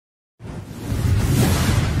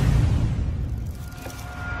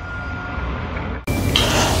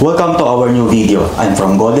Welcome to our new video. I'm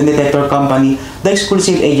from Golden Detector Company, the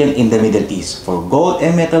exclusive agent in the Middle East for gold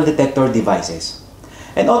and metal detector devices.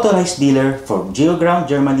 An authorized dealer for Geoground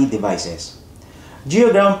Germany devices.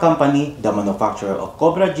 Geoground Company, the manufacturer of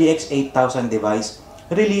Cobra GX8000 device,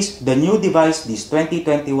 released the new device this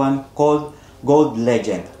 2021 called Gold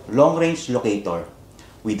Legend Long Range Locator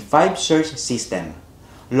with 5 search system,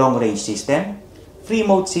 long range system, free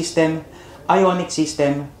mode system, ionic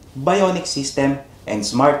system, bionic system, and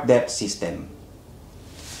smart depth system.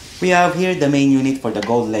 We have here the main unit for the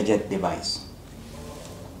Gold Legend device.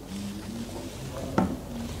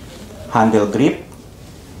 Handle grip,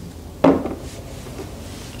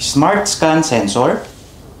 smart scan sensor,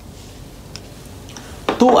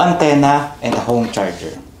 2 antenna, and a home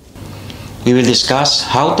charger. We will discuss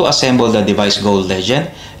how to assemble the device Gold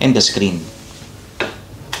Legend and the screen.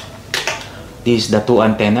 This is the 2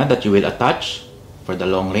 antenna that you will attach for the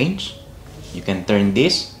long range. You can turn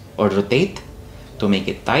this or rotate to make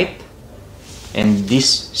it tight. And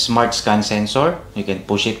this smart scan sensor, you can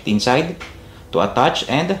push it inside to attach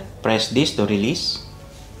and press this to release.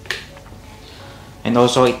 And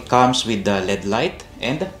also it comes with the LED light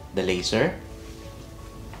and the laser.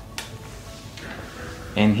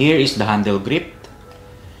 And here is the handle grip.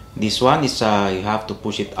 This one is you have to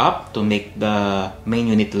push it up to make the main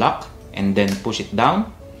unit lock and then push it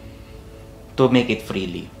down to make it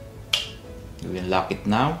freely. We will lock it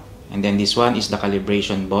now. And then this one is the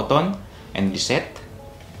calibration button and reset.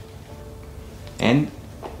 And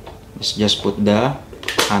let's just put the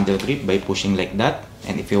handle grip by pushing like that.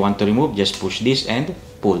 And if you want to remove, just push this and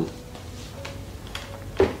pull.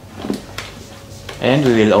 And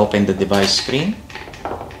we will open the device screen.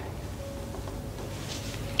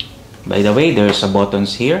 By the way, there's a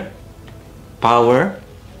buttons here. Power,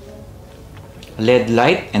 LED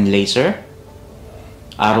light and laser,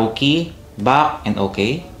 arrow key, back, and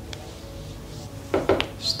OK.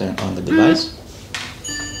 Let's turn on the device.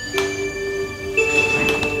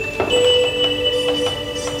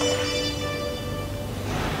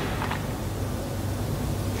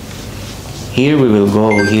 Here we will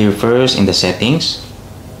go here first in the settings.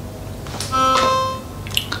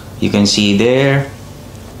 You can see there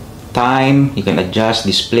time, you can adjust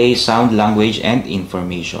display, sound, language, and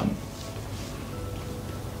information.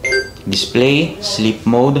 Display, sleep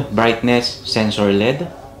mode, brightness, sensor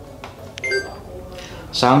LED.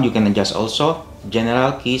 Sound you can adjust also,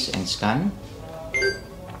 general, keys, and scan.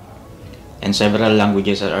 And several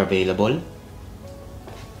languages are available.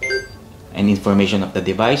 And information of the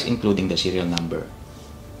device including the serial number.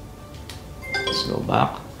 Let's go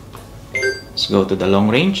back. Let's go to the long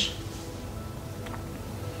range.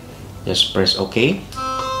 Just press OK.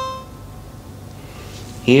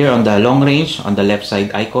 Here on the long range, on the left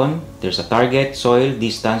side icon, there's a target, soil,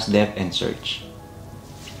 distance, depth, and search.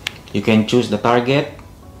 You can choose the target.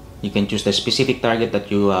 You can choose the specific target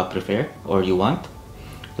that you prefer or you want,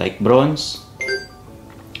 like bronze,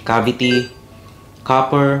 cavity,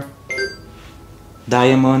 copper,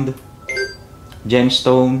 diamond,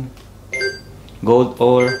 gemstone, gold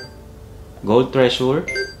ore, gold treasure,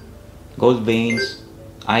 gold veins,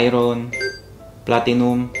 iron,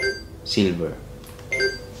 platinum, silver.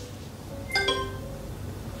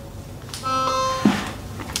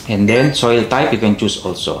 And then soil type you can choose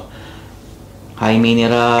also. High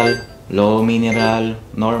mineral, low mineral,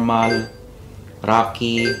 normal,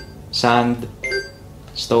 rocky, sand,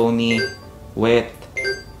 stony, wet.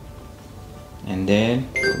 And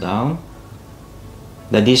then go down.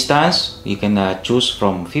 The distance you can choose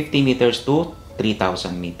from 50 meters to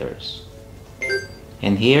 3,000 meters.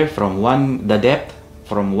 And here from the depth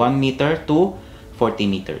from 1 meter to 40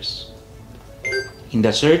 meters. In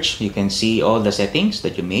the search, you can see all the settings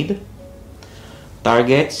that you made.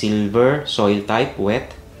 Target, silver, soil type,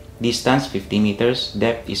 wet, distance 50 meters,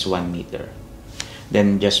 depth is 1 meter.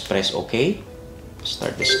 Then just press OK,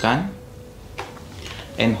 start the scan.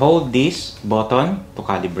 And hold this button to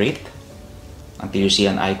calibrate until you see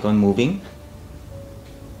an icon moving.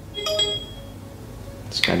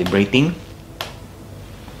 It's calibrating.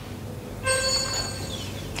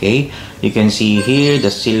 Okay, you can see here the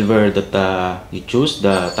silver that you choose,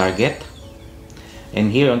 the target.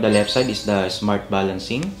 And here on the left side is the smart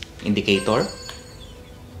balancing indicator.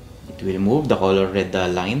 It will move the color red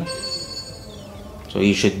line. So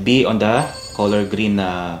you should be on the color green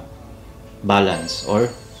balance or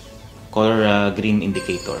color green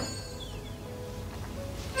indicator.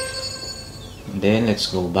 And then let's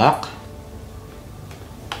go back.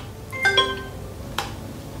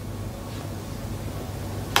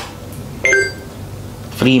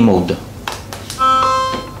 Free mode.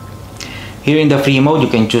 Here in the free mode, you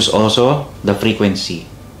can choose also the frequency.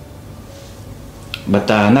 but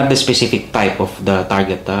not the specific type of the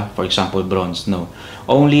target, for example bronze, no,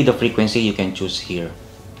 only the frequency you can choose here,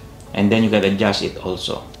 and then you can adjust it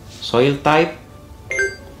also. Soil type,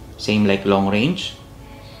 same like long range,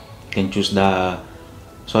 you can choose the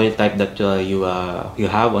soil type that you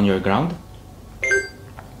have on your ground.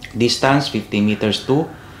 Distance 50 meters to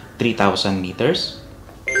 3000 meters,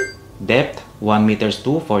 depth 1 meters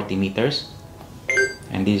to 40 meters,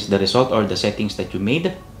 and this is the result or the settings that you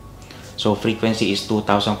made. So frequency is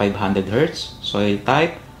 2500 Hertz, soil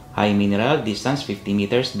type high mineral, distance 50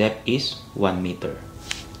 meters, depth is 1 meter.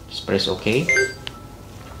 Just press OK.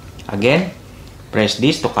 Again, press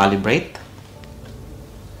this to calibrate.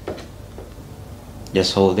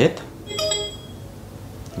 Just hold it.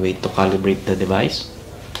 Wait to calibrate the device.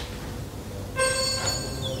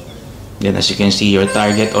 Then as you can see, your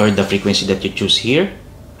target or the frequency that you choose here.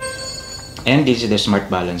 And this is the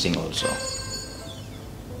smart balancing also.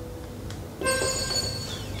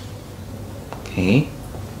 Okay.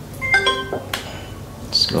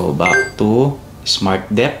 Let's go back to smart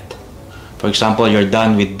depth. For example, you're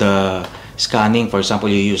done with the scanning. For example,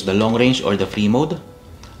 you use the long range or the free mode.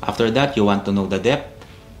 After that, you want to know the depth.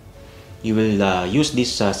 You will use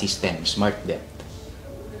this system, smart depth.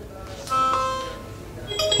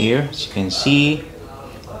 Here, as you can see,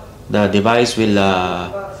 the device will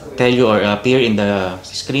tell you or appear in the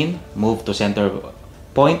screen, move to center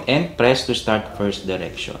point and press to start first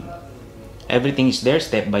direction. Everything is there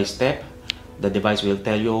step by step. The device will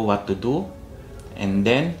tell you what to do, and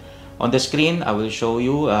then on the screen I will show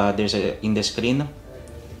you there's in the screen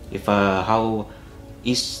if how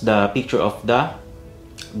is the picture of the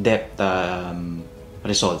depth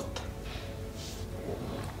result.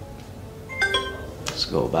 Let's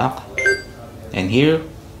go back, and here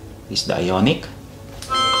is the ionic.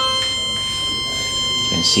 You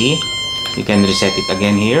can see you can reset it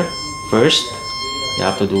again here. First you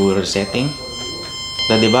have to do resetting.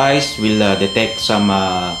 The device will detect some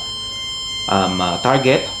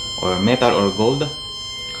target or metal or gold.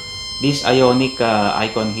 This ionic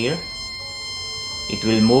icon here, it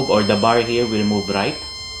will move, or the bar here will move right,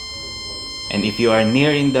 and if you are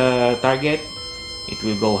near in the target, it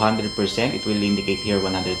will go 100%. It will indicate here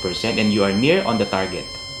 100%, and you are near on the target.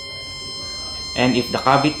 And if the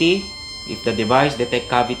cavity, if the device detect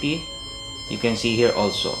cavity, you can see here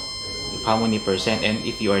also if how many percent, and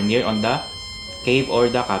if you are near on the cave or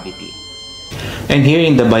the cavity. And here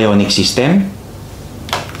in the bionic system,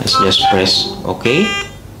 let's just press OK.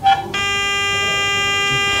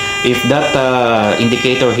 If that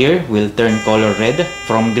indicator here will turn color red,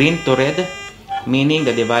 from green to red, meaning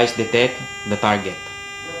the device detect the target,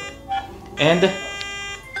 and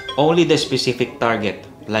only the specific target,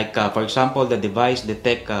 like for example the device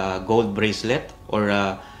detect gold bracelet or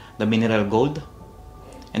the mineral gold,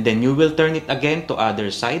 and then you will turn it again to other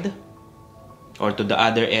side or to the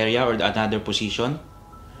other area or the another position.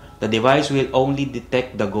 The device will only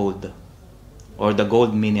detect the gold or the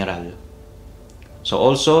gold mineral. So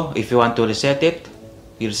also if you want to reset it,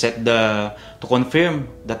 you reset to confirm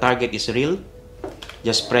the target is real,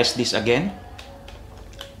 just press this again,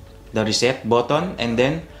 the reset button, and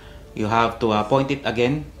then you have to point it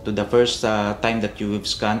again to the first time that you have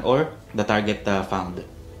scanned or the target found.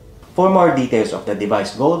 For more details of the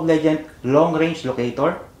device Gold Legend Long Range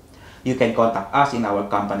Locator, you can contact us in our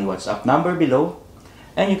company WhatsApp number below,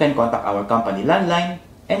 and you can contact our company landline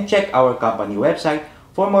and check our company website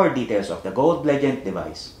for more details of the Gold Legend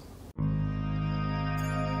device.